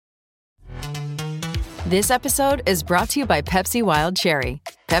This episode is brought to you by Pepsi Wild Cherry.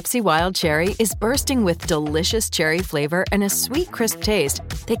 Pepsi Wild Cherry is bursting with delicious cherry flavor and a sweet, crisp taste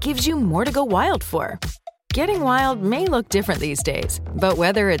that gives you more to go wild for. Getting wild may look different these days, but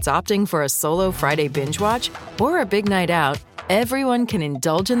whether it's opting for a solo Friday binge watch or a big night out, everyone can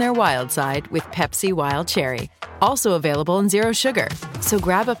indulge in their wild side with Pepsi Wild Cherry. Also available in Zero Sugar. So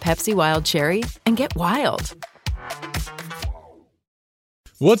grab a Pepsi Wild Cherry and get wild.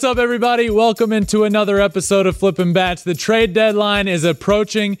 What's up, everybody? Welcome into another episode of Flippin' Bats. The trade deadline is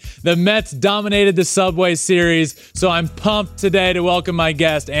approaching. The Mets dominated the Subway Series, so I'm pumped today to welcome my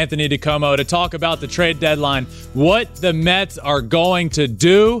guest, Anthony Dicomo, to talk about the trade deadline, what the Mets are going to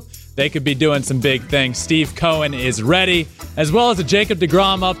do. They could be doing some big things. Steve Cohen is ready, as well as a Jacob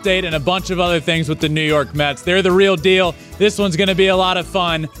Degrom update and a bunch of other things with the New York Mets. They're the real deal. This one's going to be a lot of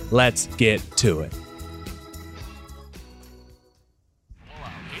fun. Let's get to it.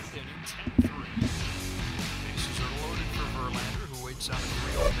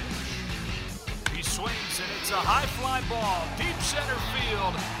 High fly ball, deep center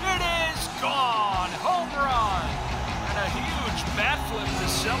field. It is gone. Home run. And a huge bat flip to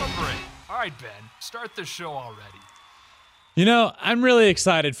celebrate. All right, Ben, start the show already. You know, I'm really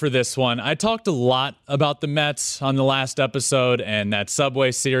excited for this one. I talked a lot about the Mets on the last episode and that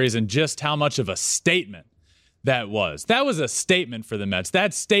Subway Series and just how much of a statement that was. That was a statement for the Mets.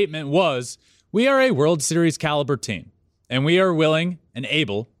 That statement was, we are a World Series caliber team, and we are willing and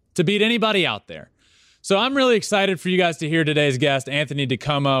able to beat anybody out there. So I'm really excited for you guys to hear today's guest, Anthony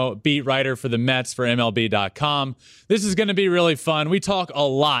Dicomo, beat writer for the Mets for MLB.com. This is going to be really fun. We talk a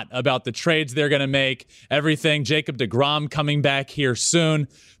lot about the trades they're going to make, everything. Jacob Degrom coming back here soon.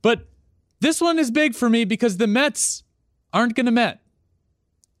 But this one is big for me because the Mets aren't going to Met.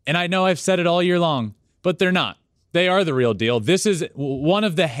 And I know I've said it all year long, but they're not. They are the real deal. This is one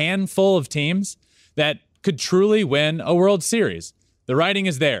of the handful of teams that could truly win a World Series. The writing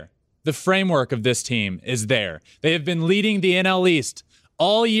is there. The framework of this team is there. They have been leading the NL East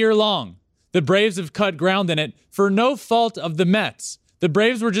all year long. The Braves have cut ground in it for no fault of the Mets. The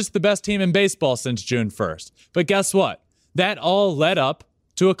Braves were just the best team in baseball since June 1st. But guess what? That all led up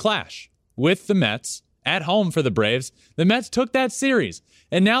to a clash with the Mets at home for the Braves. The Mets took that series,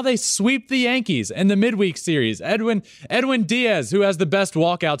 and now they sweep the Yankees in the midweek series. Edwin Diaz, who has the best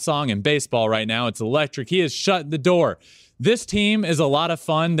walkout song in baseball right now, it's electric. He has shut the door. This team is a lot of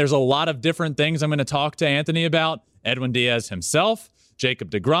fun. There's a lot of different things I'm going to talk to Anthony about. Edwin Diaz himself,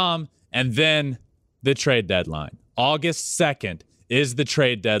 Jacob Degrom, and then the trade deadline. August 2nd is the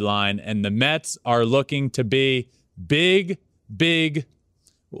trade deadline, and the Mets are looking to be big,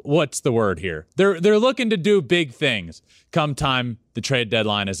 what's the word here? They're looking to do big things come time the trade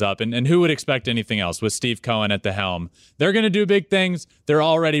deadline is up. And who would expect anything else with Steve Cohen at the helm? They're going to do big things. They're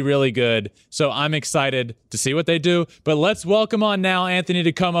already really good. So I'm excited to see what they do. But let's welcome on now Anthony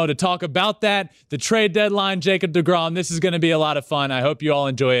Dicomo to talk about that, the trade deadline, Jacob Degrom. This is going to be a lot of fun. I hope you all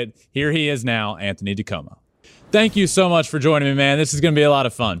enjoy it. Here he is now, Anthony Dicomo. Thank you so much for joining me, man. This is going to be a lot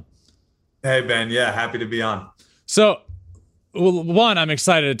of fun. Hey, Ben. Yeah, happy to be on. So, well, one, I'm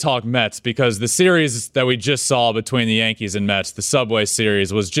excited to talk Mets because the series that we just saw between the Yankees and Mets, the Subway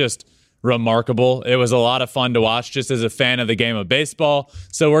Series, was just remarkable. It was a lot of fun to watch just as a fan of the game of baseball.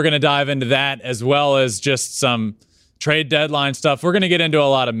 So we're going to dive into that as well as just some trade deadline stuff. We're going to get into a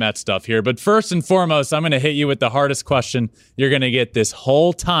lot of Mets stuff here. But first and foremost, I'm going to hit you with the hardest question you're going to get this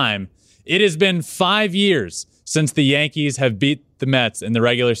whole time. It has been 5 years since the Yankees have beat the Mets in the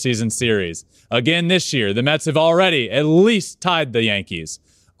regular season series. Again this year, the Mets have already at least tied the Yankees.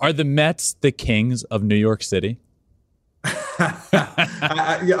 Are the Mets the kings of New York City? I'm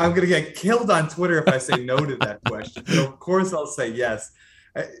going to get killed on Twitter if I say no to that question. So of course, I'll say yes.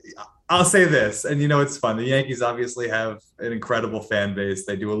 I'll say this, and it's fun. The Yankees obviously have an incredible fan base.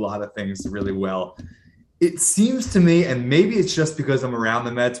 They do a lot of things really well. It seems to me, and maybe it's just because I'm around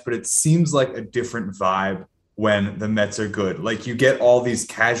the Mets, but it seems like a different vibe when the Mets are good. Like, you get all these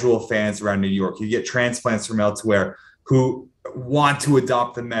casual fans around New York. You get transplants from elsewhere who want to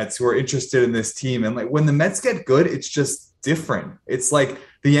adopt the Mets, who are interested in this team. And like, when the Mets get good, it's just different. It's like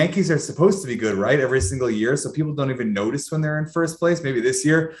the Yankees are supposed to be good, right? Every single year. So people don't even notice when they're in first place, maybe this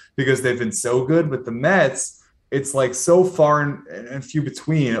year, because they've been so good. But the Mets, it's like so far and few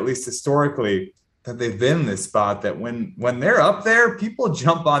between, at least historically, that they've been in this spot that when they're up there, people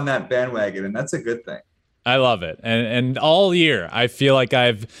jump on that bandwagon, and that's a good thing. I love it. And all year, I feel like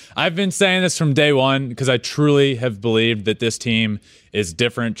I've been saying this from day one because I truly have believed that this team is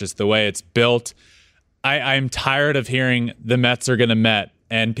different, just the way it's built. I'm tired of hearing the Mets are going to Met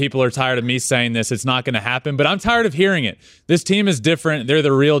and people are tired of me saying this. It's not going to happen, but I'm tired of hearing it. This team is different. They're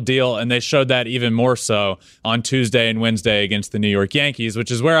the real deal, and they showed that even more so on Tuesday and Wednesday against the New York Yankees,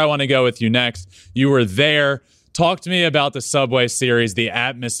 which is where I want to go with you next. You were there. Talk to me about the Subway Series, the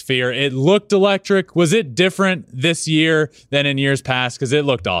atmosphere. It looked electric. Was it different this year than in years past? Because it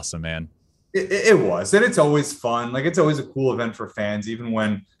looked awesome, man. It was, and it's always fun. Like, it's always a cool event for fans, even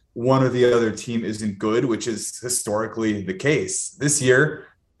when one or the other team isn't good, which is historically the case. This year,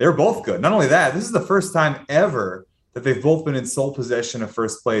 they're both good. Not only that, this is the first time ever that they've both been in sole possession of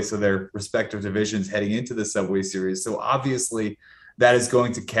first place of their respective divisions heading into the Subway Series. So obviously that is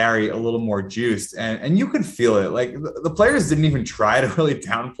going to carry a little more juice. And you could feel it. Like, the players didn't even try to really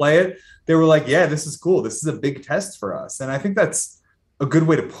downplay it. They were like, yeah, this is cool. This is a big test for us. And I think that's a good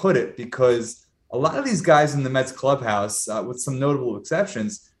way to put it, because a lot of these guys in the Mets clubhouse, with some notable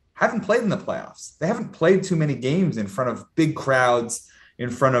exceptions, haven't played in the playoffs. They haven't played too many games in front of big crowds,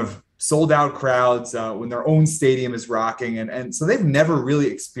 in front of sold out crowds, when their own stadium is rocking. And so they've never really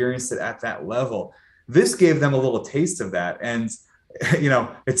experienced it at that level. This gave them a little taste of that. And,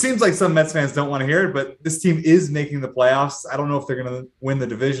 it seems like some Mets fans don't want to hear it, but this team is making the playoffs. I don't know if they're going to win the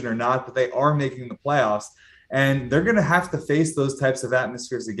division or not, but they are making the playoffs. And they're going to have to face those types of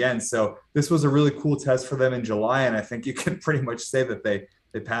atmospheres again. So this was a really cool test for them in July. And I think you can pretty much say that they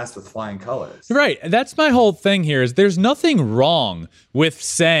passed with flying colors. Right. That's my whole thing here is there's nothing wrong with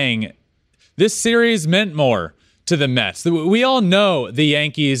saying this series meant more to the Mets. We all know the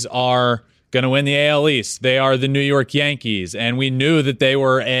Yankees are going to win the AL East. They are the New York Yankees. And we knew that they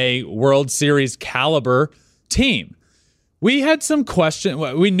were a World Series caliber team. We had some question.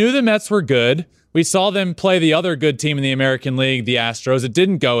 We knew the Mets were good. We saw them play the other good team in the American League, the Astros. It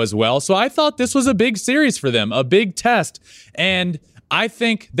didn't go as well. So I thought this was a big series for them, a big test. And I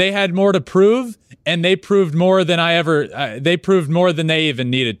think they had more to prove, and they proved more than they proved more than they even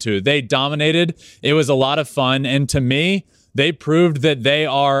needed to. They dominated. It was a lot of fun. And to me, they proved that they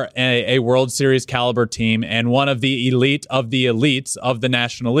are a World Series caliber team and one of the elite of the elites of the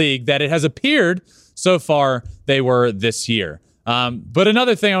National League that it has appeared so far they were this year. But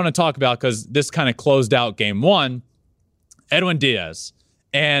another thing I want to talk about, because this kind of closed out game one, Edwin Diaz.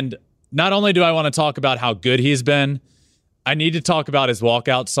 And not only do I want to talk about how good he's been, I need to talk about his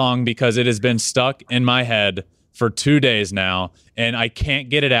walkout song, because it has been stuck in my head for 2 days now, and I can't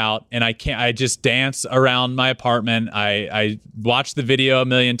get it out. And I just dance around my apartment. I watched the video a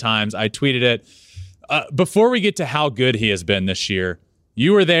million times. I tweeted it. Before we get to how good he has been this year,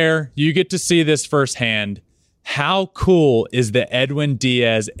 you were there. You get to see this firsthand. How cool is the Edwin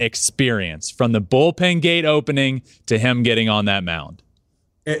Diaz experience from the bullpen gate opening to him getting on that mound?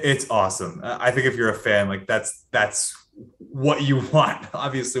 It's awesome. I think if you're a fan, like that's what you want,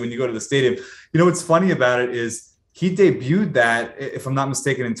 obviously, when you go to the stadium. What's funny about it is he debuted that, if I'm not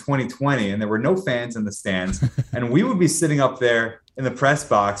mistaken, in 2020, and there were no fans in the stands. And we would be sitting up there in the press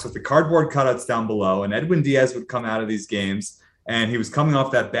box with the cardboard cutouts down below, and Edwin Diaz would come out of these games, and he was coming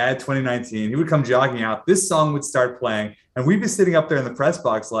off that bad 2019. He would come jogging out. This song would start playing, and we'd be sitting up there in the press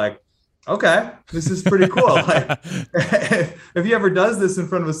box like, okay, this is pretty cool. Like, if he ever does this in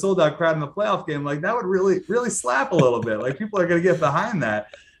front of a sold-out crowd in the playoff game, like, that would really, really slap a little bit. Like, people are going to get behind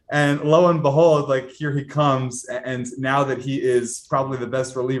that. And lo and behold, like, here he comes. And now that he is probably the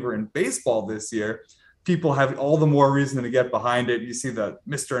best reliever in baseball this year, people have all the more reason to get behind it. You see the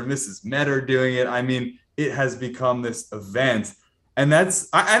Mr. and Mrs. Metter doing it. I mean, it has become this event. And I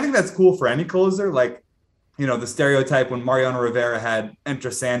think that's cool for any closer. Like, the stereotype when Mariano Rivera had Enter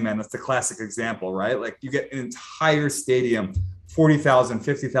Sandman, that's the classic example, right? Like, you get an entire stadium, 40,000,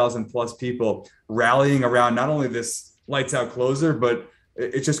 50,000 plus people rallying around not only this lights out closer, but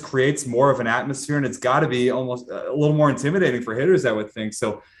it just creates more of an atmosphere, and it's got to be almost a little more intimidating for hitters, I would think.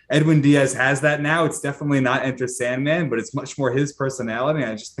 So Edwin Diaz has that now. It's definitely not Enter Sandman, but it's much more his personality. And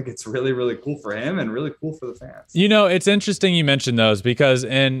I just think it's really, really cool for him and really cool for the fans. It's interesting you mentioned those, because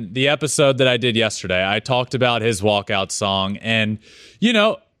in the episode that I did yesterday, I talked about his walkout song. And,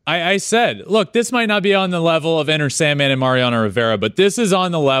 I said, look, this might not be on the level of Enter Sandman and Mariano Rivera, but this is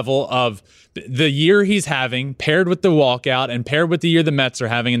on the level of the year he's having, paired with the walkout and paired with the year the Mets are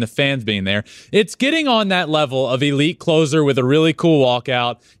having and the fans being there. It's getting on that level of elite closer with a really cool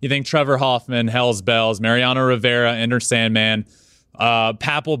walkout. You think Trevor Hoffman, Hell's Bells, Mariano Rivera, Enter Sandman,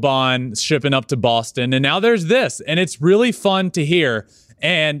 Papelbon shipping up to Boston. And now there's this, and it's really fun to hear.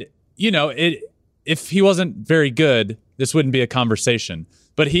 And, if he wasn't very good, this wouldn't be a conversation.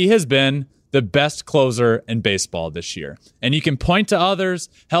 But he has been the best closer in baseball this year. And you can point to others.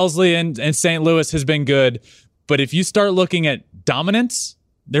 Helsley and St. Louis has been good. But if you start looking at dominance,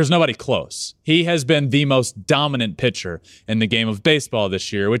 there's nobody close. He has been the most dominant pitcher in the game of baseball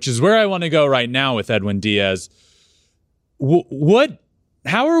this year, which is where I want to go right now with Edwin Diaz.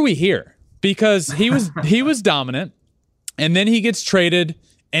 How are we here? Because he was dominant, and then he gets traded,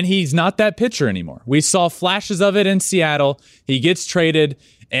 and he's not that pitcher anymore. We saw flashes of it in Seattle. He gets traded,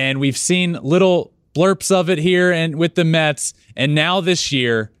 and we've seen little blurps of it here and with the Mets, and now this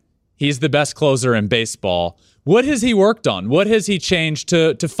year, he's the best closer in baseball. What has he worked on? What has he changed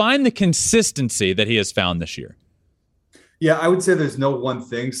to find the consistency that he has found this year? Yeah, I would say there's no one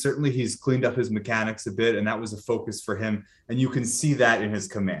thing. Certainly he's cleaned up his mechanics a bit, and that was a focus for him. And you can see that in his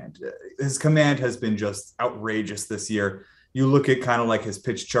command. His command has been just outrageous this year. You look at kind of like his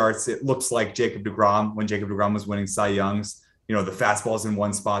pitch charts, it looks like Jacob Degrom, when Jacob Degrom was winning Cy Youngs. You know, the fastball's in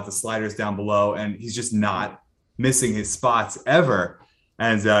one spot, the slider's down below, and he's just not missing his spots ever.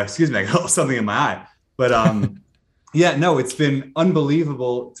 And excuse me, I got something in my eye. But yeah, no, it's been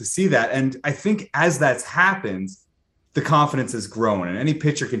unbelievable to see that. And I think as that's happened, the confidence has grown. And any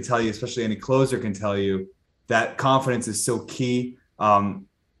pitcher can tell you, especially any closer can tell you, that confidence is so key.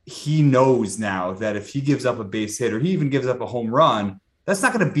 He knows now that if he gives up a base hit or he even gives up a home run, that's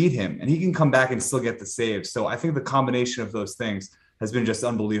not going to beat him. And he can come back and still get the save. So I think the combination of those things has been just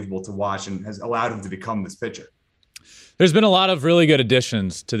unbelievable to watch and has allowed him to become this pitcher. There's been a lot of really good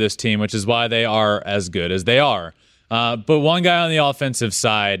additions to this team, which is why they are as good as they are. But one guy on the offensive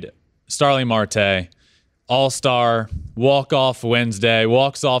side, Starling Marte, all-star, walk-off Wednesday,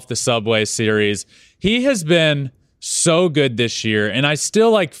 walks off the Subway Series. He has been so good this year, and I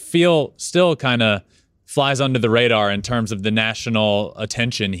still feel kind of flies under the radar in terms of the national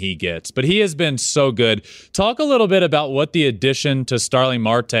attention he gets. But he has been so good. Talk a little bit about what the addition to Starling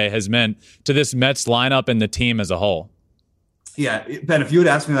Marte has meant to this Mets lineup and the team as a whole. Yeah, Ben, if you had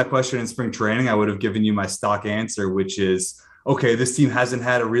asked me that question in spring training, I would have given you my stock answer, which is, okay, this team hasn't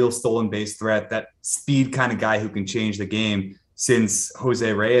had a real stolen base threat, that speed kind of guy who can change the game since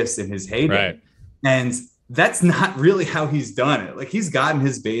Jose Reyes in his heyday. Right. And that's not really how he's done it. Like, he's gotten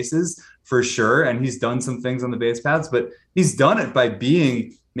his bases for sure, and he's done some things on the base paths, but he's done it by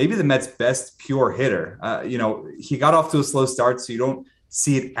being maybe the Mets' best pure hitter. He got off to a slow start, so you don't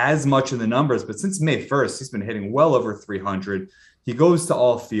see it as much in the numbers, but since May 1st, he's been hitting well over 300. He goes to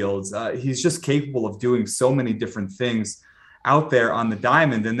all fields. He's just capable of doing so many different things out there on the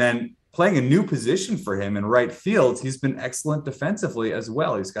diamond, and then playing a new position for him in right field. He's been excellent defensively as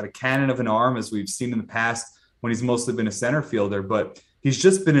well. He's got a cannon of an arm, as we've seen in the past when he's mostly been a center fielder, but he's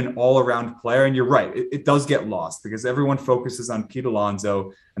just been an all-around player. And you're right, it does get lost because everyone focuses on Pete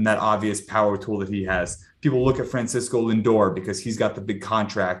Alonso and that obvious power tool that he has. People look at Francisco Lindor because he's got the big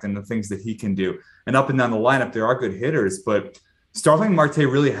contract and the things that he can do. And up and down the lineup, there are good hitters, but Starling Marte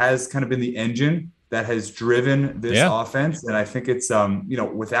really has kind of been the engine that has driven this offense. And I think it's,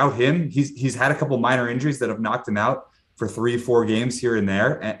 without him, he's had a couple minor injuries that have knocked him out for 3-4 games here and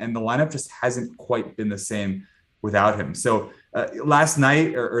there. And the lineup just hasn't quite been the same without him. So last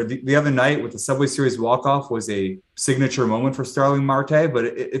night or the other night with the Subway Series walk-off was a signature moment for Starling Marte, but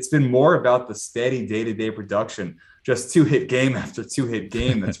it's been more about the steady day-to-day production, just two-hit game after two-hit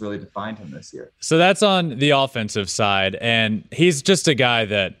game that's really defined him this year. So that's on the offensive side, and he's just a guy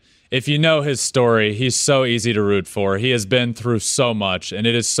that, if you know his story, he's so easy to root for. He has been through so much, and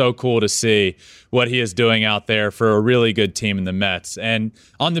it is so cool to see what he is doing out there for a really good team in the Mets. And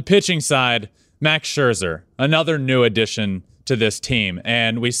on the pitching side, Max Scherzer, another new addition to this team.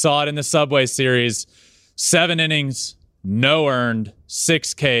 And we saw it in the Subway Series, 7 innings, no earned,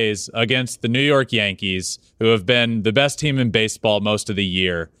 6 Ks against the New York Yankees, who have been the best team in baseball most of the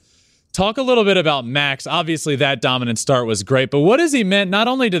year. Talk a little bit about Max. Obviously, that dominant start was great, but what has he meant not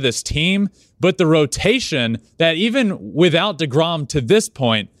only to this team, but the rotation that even without Degrom to this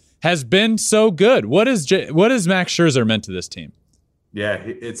point has been so good? What has Max Scherzer meant to this team? Yeah,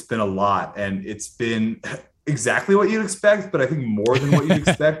 it's been a lot, and it's been exactly what you'd expect, but I think more than what you'd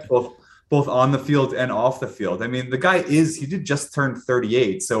expect, both on the field and off the field. I mean, the guy he did just turn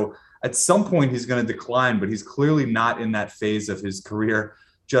 38, so at some point he's going to decline, but he's clearly not in that phase of his career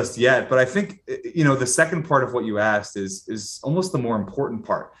just yet. But I think, the second part of what you asked is almost the more important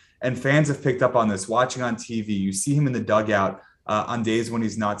part. And fans have picked up on this. Watching on TV, you see him in the dugout on days when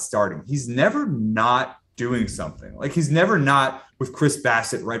he's not starting. He's never not doing something. Like, he's never not with Chris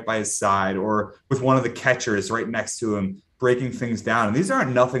Bassett right by his side or with one of the catchers right next to him, breaking things down. And these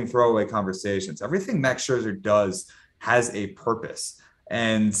aren't nothing throwaway conversations. Everything Max Scherzer does has a purpose.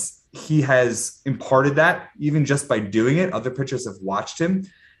 And he has imparted that even just by doing it. Other pitchers have watched him.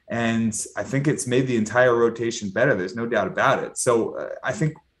 And I think it's made the entire rotation better. There's no doubt about it. So I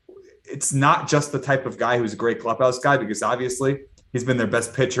think it's not just the type of guy who's a great clubhouse guy, because obviously He's been their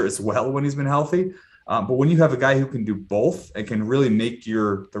best pitcher as well when he's been healthy. But when you have a guy who can do both and can really make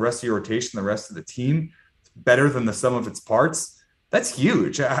the rest of your rotation, the rest of the team better than the sum of its parts, that's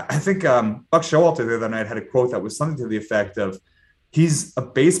huge. I think Buck Showalter the other night had a quote that was something to the effect of, he's a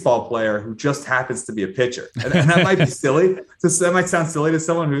baseball player who just happens to be a pitcher. And that might be silly. That might sound silly to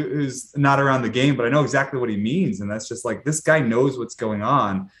someone who's not around the game, but I know exactly what he means. And that's just like, this guy knows what's going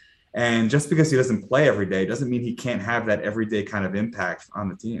on. And just because he doesn't play every day doesn't mean he can't have that everyday kind of impact on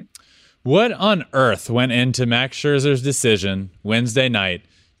the team. What on earth went into Max Scherzer's decision Wednesday night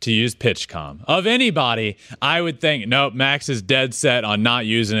to use PitchCom? Of anybody, I would think, nope, Max is dead set on not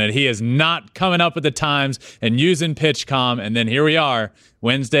using it. He is not coming up with the times and using PitchCom. And then here we are,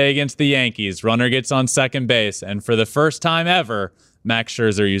 Wednesday against the Yankees. Runner gets on second base. And for the first time ever, Max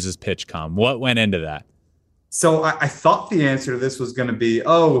Scherzer uses PitchCom. What went into that? So I thought the answer to this was going to be,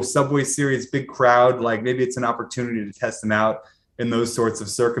 Subway Series, big crowd. Like maybe it's an opportunity to test them out in those sorts of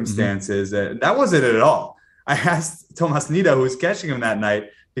circumstances. Mm-hmm. That wasn't it at all. I asked Tomas Nido, who was catching him that night,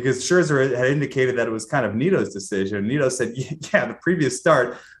 because Scherzer had indicated that it was kind of Nito's decision. Nito said, yeah, the previous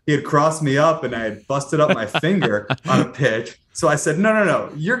start, he had crossed me up and I had busted up my finger on a pitch. So I said,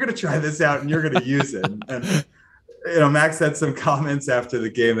 no, you're going to try this out and you're going to use it. And, Max had some comments after the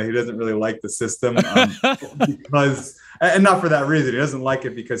game that he doesn't really like the system because, and not for that reason. He doesn't like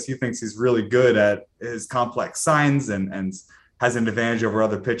it because he thinks he's really good at his complex signs and has an advantage over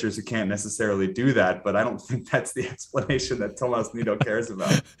other pitchers who can't necessarily do that. But I don't think that's the explanation that Tomas Nido cares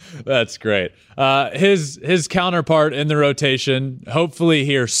about. That's great. His counterpart in the rotation, hopefully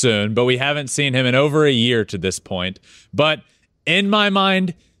here soon, but we haven't seen him in over a year to this point. But in my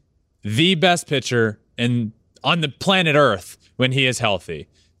mind, the best pitcher on the planet Earth when he is healthy,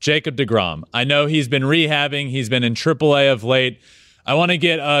 Jacob Degrom. I know he's been rehabbing. He's been in AAA of late. I want to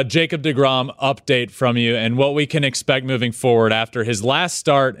get a Jacob Degrom update from you and what we can expect moving forward after his last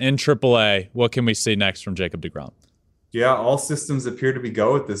start in AAA. What can we see next from Jacob Degrom? Yeah, all systems appear to be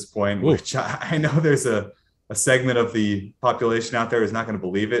go at this point, which I know there's a segment of the population out there who's not going to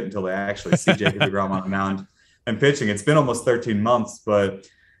believe it until they actually see Jacob Degrom on the mound and pitching. It's been almost 13 months, but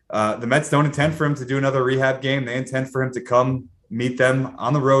the Mets don't intend for him to do another rehab game. They intend for him to come meet them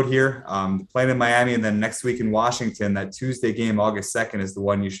on the road here, playing in Miami, and then next week in Washington. That Tuesday game, August 2nd, is the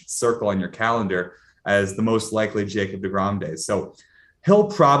one you should circle on your calendar as the most likely Jacob Degrom day. So he'll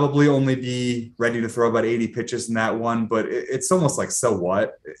probably only be ready to throw about 80 pitches in that one, but it's almost like, so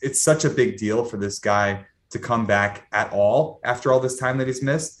what? It's such a big deal for this guy to come back at all after all this time that he's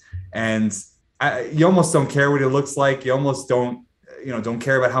missed. And you almost don't care what he looks like. You almost don't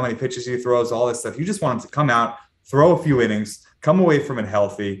care about how many pitches he throws, all this stuff. You just want him to come out, throw a few innings, come away from it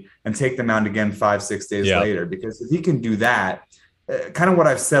healthy, and take the mound again 5-6 days later. Because if he can do that, kind of what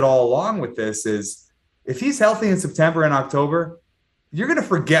I've said all along with this is, if he's healthy in September and October, you're going to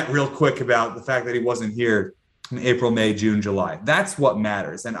forget real quick about the fact that he wasn't here in April, May, June, July. That's what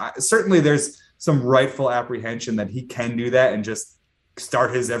matters. And certainly there's some rightful apprehension that he can do that and just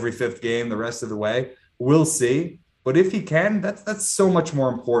start his every fifth game the rest of the way. We'll see. But if he can, that's so much more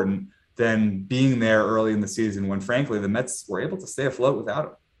important than being there early in the season when, frankly, the Mets were able to stay afloat without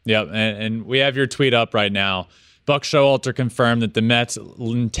him. Yep, and we have your tweet up right now. Buck Showalter confirmed that the Mets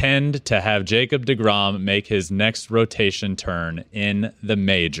intend to have Jacob Degrom make his next rotation turn in the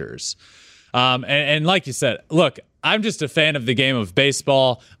majors. And like you said, look, I'm just a fan of the game of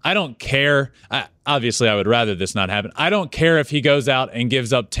baseball. I don't care. Obviously, I would rather this not happen. I don't care if he goes out and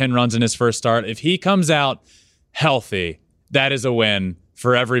gives up 10 runs in his first start. If he comes out healthy, that is a win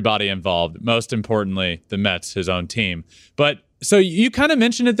for everybody involved. Most importantly, the Mets, his own team. But so you kind of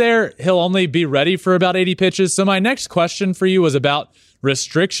mentioned it there. He'll only be ready for about 80 pitches. So my next question for you was about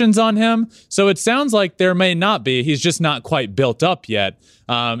restrictions on him. So it sounds like there may not be. He's just not quite built up yet.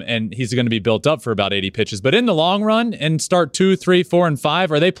 And he's going to be built up for about 80 pitches. But in the long run, and start 2, 3, 4, and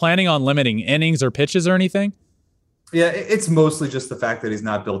 5, are they planning on limiting innings or pitches or anything? Yeah, it's mostly just the fact that he's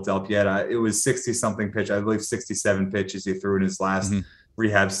not built up yet. It was 60-something pitch. I believe 67 pitches he threw in his last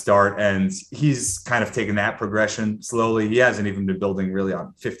rehab start, and he's kind of taken that progression slowly. He hasn't even been building really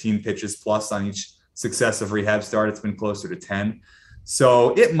on 15 pitches plus on each successive rehab start. It's been closer to 10.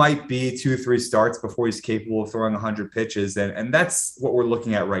 So it might be 2-3 starts before he's capable of throwing 100 pitches, and that's what we're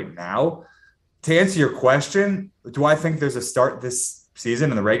looking at right now. To answer your question, do I think there's a start this season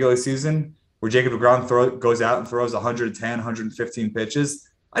in the regular season where Jacob Degrom goes out and throws 110, 115 pitches?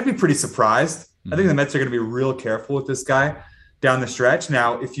 I'd be pretty surprised. I think the Mets are going to be real careful with this guy down the stretch.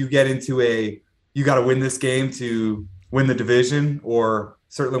 Now, if you get into you got to win this game to win the division, or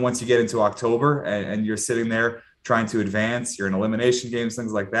certainly once you get into October and you're sitting there trying to advance, you're in elimination games,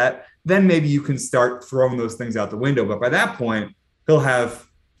 things like that, then maybe you can start throwing those things out the window. But by that point, he'll have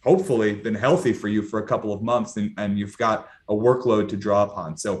hopefully been healthy for you for a couple of months, and you've got a workload to draw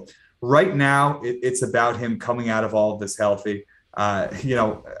upon. So right now it's about him coming out of all of this healthy.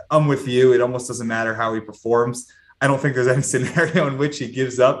 I'm with you. It almost doesn't matter how he performs. I don't think there's any scenario in which he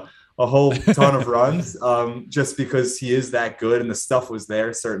gives up a whole ton of runs just because he is that good. And the stuff was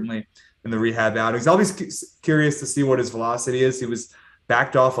there, certainly, in the rehab outings. I'll be curious to see what his velocity is. He was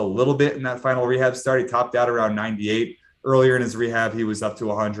backed off a little bit in that final rehab start. He topped out around 98. Earlier in his rehab, he was up to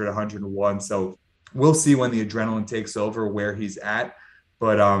 100, 101. So we'll see when the adrenaline takes over where he's at.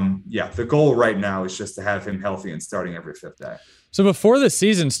 But the goal right now is just to have him healthy and starting every fifth day. So before the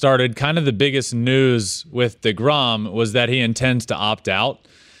season started, kind of the biggest news with Degrom was that he intends to opt out.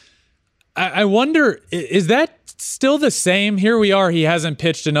 I wonder, is that still the same? Here we are. He hasn't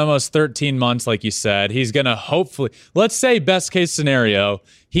pitched in almost 13 months, like you said. He's going to hopefully, let's say best case scenario,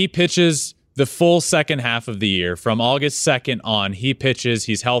 he pitches the full second half of the year. From August 2nd on, he pitches,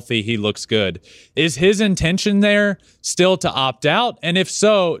 he's healthy, he looks good. Is his intention there still to opt out? And if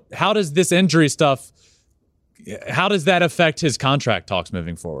so, how does this injury stuff, how does that affect his contract talks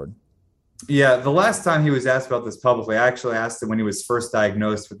moving forward? Yeah, the last time he was asked about this publicly, I actually asked him when he was first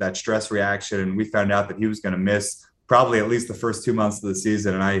diagnosed with that stress reaction, and we found out that he was going to miss probably at least the first 2 months of the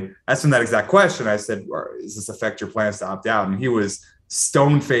season. And I asked him that exact question. I said, does this affect your plans to opt out? And he was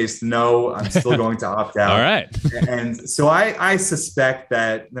stone-faced, no, I'm still going to opt out. All right. And so I suspect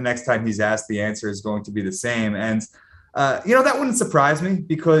that the next time he's asked, the answer is going to be the same. And, that wouldn't surprise me,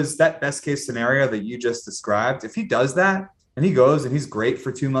 because that best case scenario that you just described, if he does that and he goes and he's great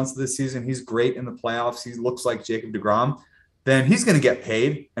for 2 months of the season, he's great in the playoffs, he looks like Jacob Degrom, then he's going to get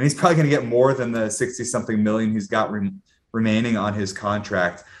paid, and he's probably going to get more than the 60-something million he's got remaining on his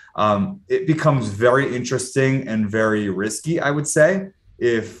contract. It becomes very interesting and very risky, I would say,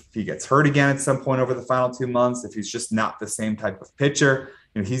 if he gets hurt again at some point over the final 2 months, if he's just not the same type of pitcher.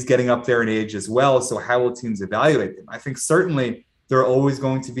 He's getting up there in age as well. So how will teams evaluate him? I think certainly there are always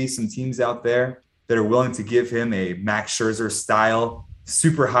going to be some teams out there that are willing to give him a Max Scherzer style,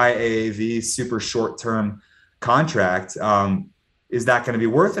 super high AAV, super short-term contract. Is that going to be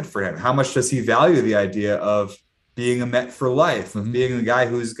worth it for him? How much does he value the idea of being a Met for life, of being a guy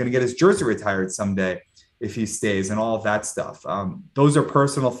who's going to get his jersey retired someday if he stays, and all of that stuff? Those are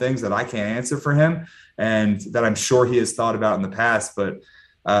personal things that I can't answer for him, and that I'm sure he has thought about in the past. But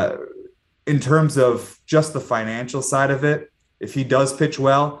in terms of just the financial side of it, if he does pitch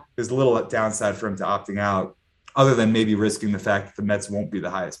well, there's a little downside for him to opting out, other than maybe risking the fact that the Mets won't be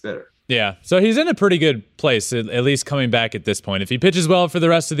the highest bidder. Yeah. So he's in a pretty good place, at least coming back at this point. If he pitches well for the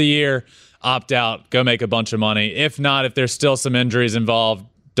rest of the year, opt out, go make a bunch of money. If not, if there's still some injuries involved,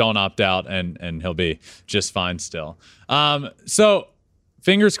 don't opt out, and he'll be just fine still. So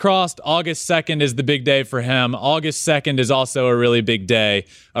fingers crossed, August 2nd is the big day for him. August 2nd is also a really big day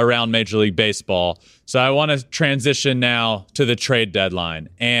around Major League Baseball. So I want to transition now to the trade deadline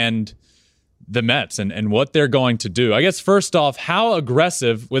and the Mets and what they're going to do. I guess first off, how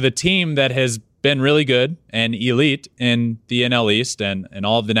aggressive with a team that has been really good and elite in the NL East and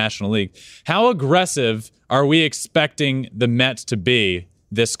all of the National League, how aggressive are we expecting the Mets to be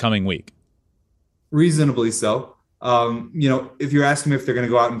this coming week? Reasonably so. If you're asking me if they're going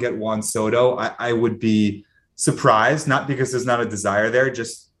to go out and get Juan Soto, I would be surprised, not because there's not a desire there,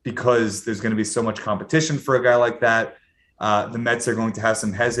 just because there's going to be so much competition for a guy like that. The Mets are going to have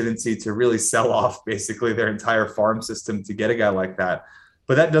some hesitancy to really sell off basically their entire farm system to get a guy like that.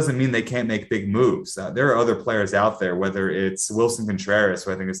 But that doesn't mean they can't make big moves. There are other players out there, whether it's Wilson Contreras,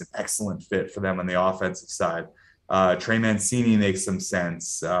 who I think is an excellent fit for them on the offensive side. Trey Mancini makes some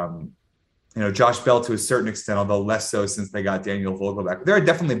sense. Josh Bell to a certain extent, although less so since they got Daniel Vogelbach. There are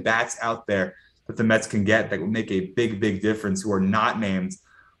definitely bats out there that the Mets can get that would make a big, big difference who are not named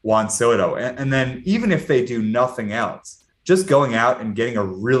Juan Soto. And then even if they do nothing else, just going out and getting a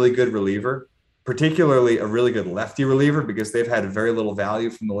really good reliever, particularly a really good lefty reliever, because they've had very little value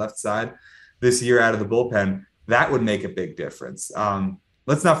from the left side this year out of the bullpen, that would make a big difference.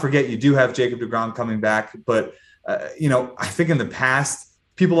 Let's not forget you do have Jacob Degrom coming back, but I think in the past,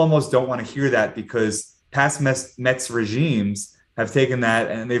 people almost don't want to hear that because past Mets regimes have taken that,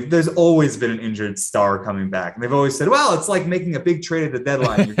 and there's always been an injured star coming back. And they've always said, well, it's like making a big trade at the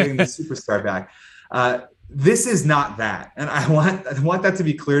deadline. You're getting the superstar back. This is not that. And I want that to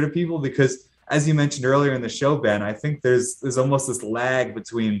be clear to people, because as you mentioned earlier in the show, Ben, I think there's almost this lag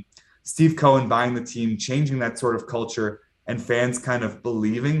between Steve Cohen buying the team, changing that sort of culture, and fans kind of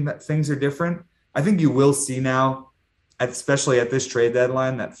believing that things are different. I think you will see now, especially at this trade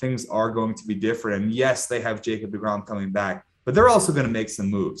deadline, that things are going to be different. And yes, they have Jacob Degrom coming back, but they're also going to make some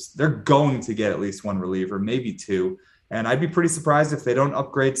moves. They're going to get at least one reliever, maybe two. And I'd be pretty surprised if they don't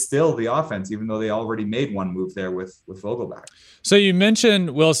upgrade still the offense, even though they already made one move there with Vogelbach. So you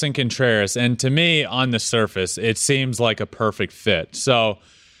mentioned Wilson Contreras, and to me, on the surface, it seems like a perfect fit. So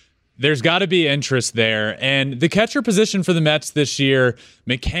there's got to be interest there. And the catcher position for the Mets this year,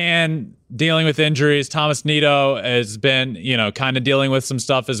 McCann dealing with injuries. Thomas Nido has been, kind of dealing with some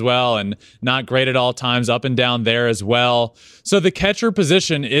stuff as well and not great at all times, up and down there as well. So the catcher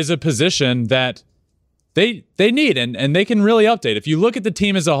position is a position that they need, and they can really update. If you look at the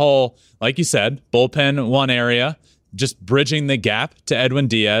team as a whole, like you said, bullpen one area, just bridging the gap to Edwin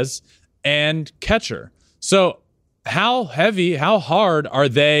Diaz, and catcher. So how hard are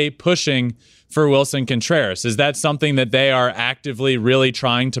they pushing for Wilson Contreras? Is that something that they are actively really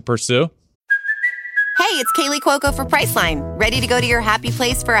trying to pursue? Hey, it's Kaylee Cuoco for Priceline. Ready to go to your happy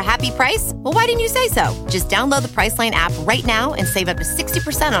place for a happy price? Well, why didn't you say so? Just download the Priceline app right now and save up to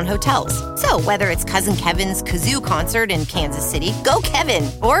 60% on hotels. So whether it's Cousin Kevin's Kazoo Concert in Kansas City, go Kevin,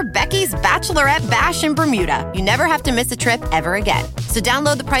 or Becky's Bachelorette Bash in Bermuda, you never have to miss a trip ever again. So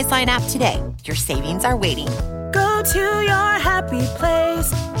download the Priceline app today. Your savings are waiting. Go to your happy place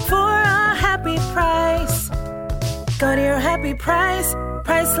for a happy price. Go to your happy price,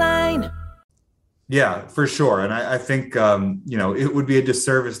 Priceline. Yeah, for sure. And I think, it would be a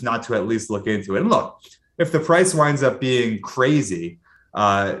disservice not to at least look into it. And look, if the price winds up being crazy,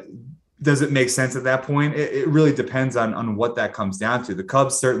 does it make sense at that point? It really depends on what that comes down to. The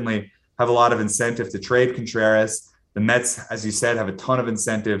Cubs certainly have a lot of incentive to trade Contreras. The Mets, as you said, have a ton of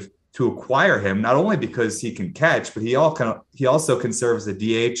incentive to acquire him, not only because he can catch, but he also can serve as a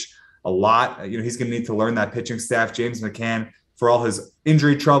DH a lot. He's going to need to learn that pitching staff. James McCann, for all his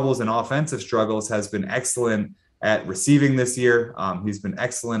injury troubles and offensive struggles, has been excellent at receiving this year. He's been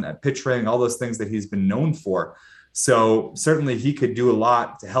excellent at pitch training, all those things that he's been known for. So certainly he could do a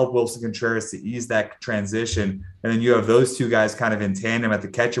lot to help Wilson Contreras to ease that transition. And then you have those two guys kind of in tandem at the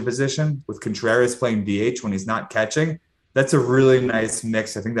catcher position, with Contreras playing DH when he's not catching. That's a really nice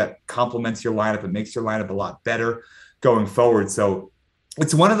mix. I think that complements your lineup. It makes your lineup a lot better going forward. So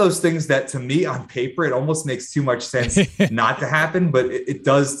it's one of those things that, to me, on paper, it almost makes too much sense not to happen, but it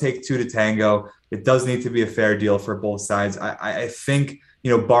does take two to tango. It does need to be a fair deal for both sides. I think,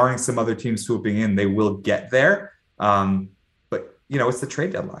 barring some other teams swooping in, they will get there. But it's the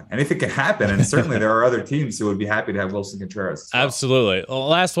trade deadline. Anything can happen. And certainly there are other teams who would be happy to have Wilson Contreras. Well. Absolutely. Well,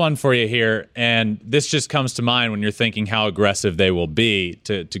 last one for you here. And this just comes to mind when you're thinking how aggressive they will be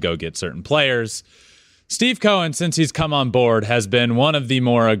to go get certain players. Steve Cohen, since he's come on board, has been one of the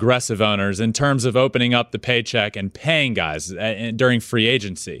more aggressive owners in terms of opening up the paycheck and paying guys during free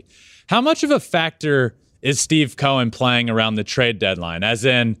agency. How much of a factor is Steve Cohen playing around the trade deadline, as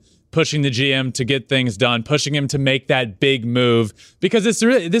in pushing the GM to get things done, pushing him to make that big move? Because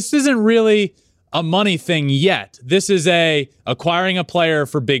this isn't really a money thing yet. This is acquiring a player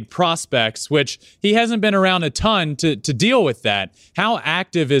for big prospects, which he hasn't been around a ton to deal with that. How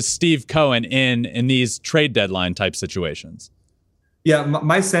active is Steve Cohen in these trade deadline type situations? Yeah,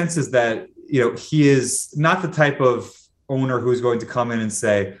 my sense is that, he is not the type of owner who's going to come in and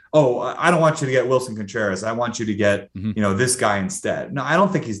say, oh, I don't want you to get Wilson Contreras. I want you to get, this guy instead. No, I don't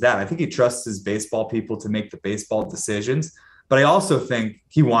think he's that. I think he trusts his baseball people to make the baseball decisions. But I also think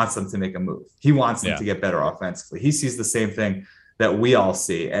he wants them to make a move. He wants them to get better offensively. He sees the same thing that we all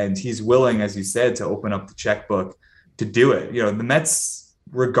see. And he's willing, as you said, to open up the checkbook to do it. The Mets,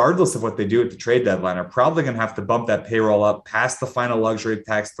 regardless of what they do at the trade deadline, are probably going to have to bump that payroll up past the final luxury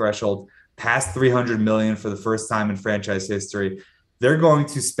tax threshold, past $300 million for the first time in franchise history. They're going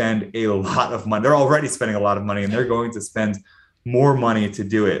to spend a lot of money. They're already spending a lot of money, and they're going to spend more money to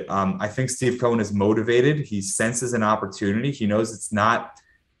do it. I think Steve Cohen is motivated. He senses an opportunity. He knows it's not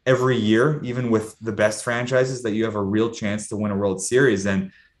every year, even with the best franchises, that you have a real chance to win a World Series.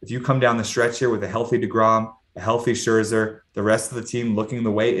 And if you come down the stretch here with a healthy Degrom, a healthy Scherzer, the rest of the team looking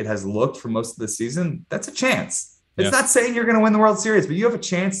the way it has looked for most of the season, that's a chance. It's not saying you're going to win the World Series, but you have a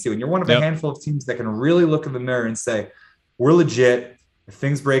chance to. And you're one of a handful of teams that can really look in the mirror and say, we're legit. If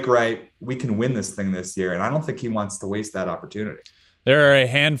things break right, we can win this thing this year. And I don't think he wants to waste that opportunity. There are a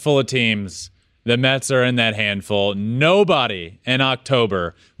handful of teams. The Mets are in that handful. Nobody in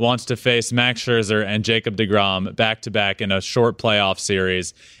October wants to face Max Scherzer and Jacob Degrom back-to-back in a short playoff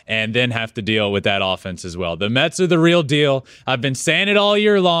series and then have to deal with that offense as well. The Mets are the real deal. I've been saying it all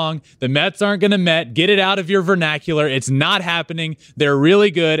year long. The Mets aren't going to Met. Get it out of your vernacular. It's not happening. They're really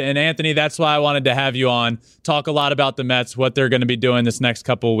good. And, Anthony, that's why I wanted to have you on. Talk a lot about the Mets, what they're going to be doing this next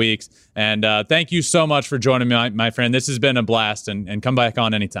couple of weeks. And thank you so much for joining me, my friend. This has been a blast. And come back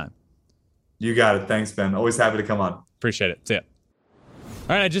on anytime. You got it. Thanks, Ben. Always happy to come on. Appreciate it. See ya.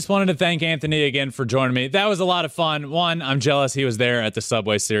 All right, I just wanted to thank Anthony again for joining me. That was a lot of fun. One, I'm jealous he was there at the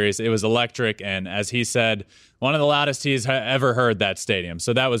Subway Series. It was electric, and as he said, one of the loudest he's ever heard that stadium.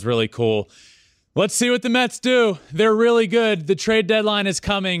 So that was really cool. Let's see what the Mets do. They're really good. The trade deadline is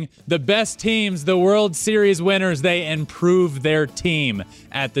coming. The best teams, the World Series winners, they improve their team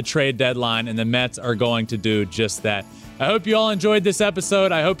at the trade deadline, and the Mets are going to do just that. I hope you all enjoyed this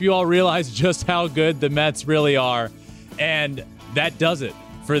episode. I hope you all realize just how good the Mets really are. And that does it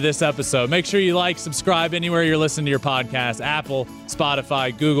for this episode. Make sure you like, subscribe anywhere you're listening to your podcast, Apple,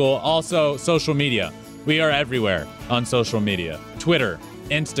 Spotify, Google, also social media. We are everywhere on social media. Twitter,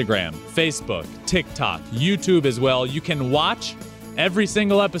 Instagram, Facebook, TikTok, YouTube as well. You can watch every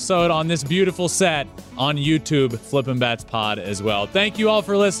single episode on this beautiful set on YouTube, Flippin' Bats Pod as well. Thank you all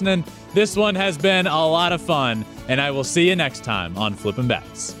for listening. This one has been a lot of fun, and I will see you next time on Flippin'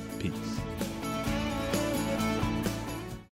 Bats.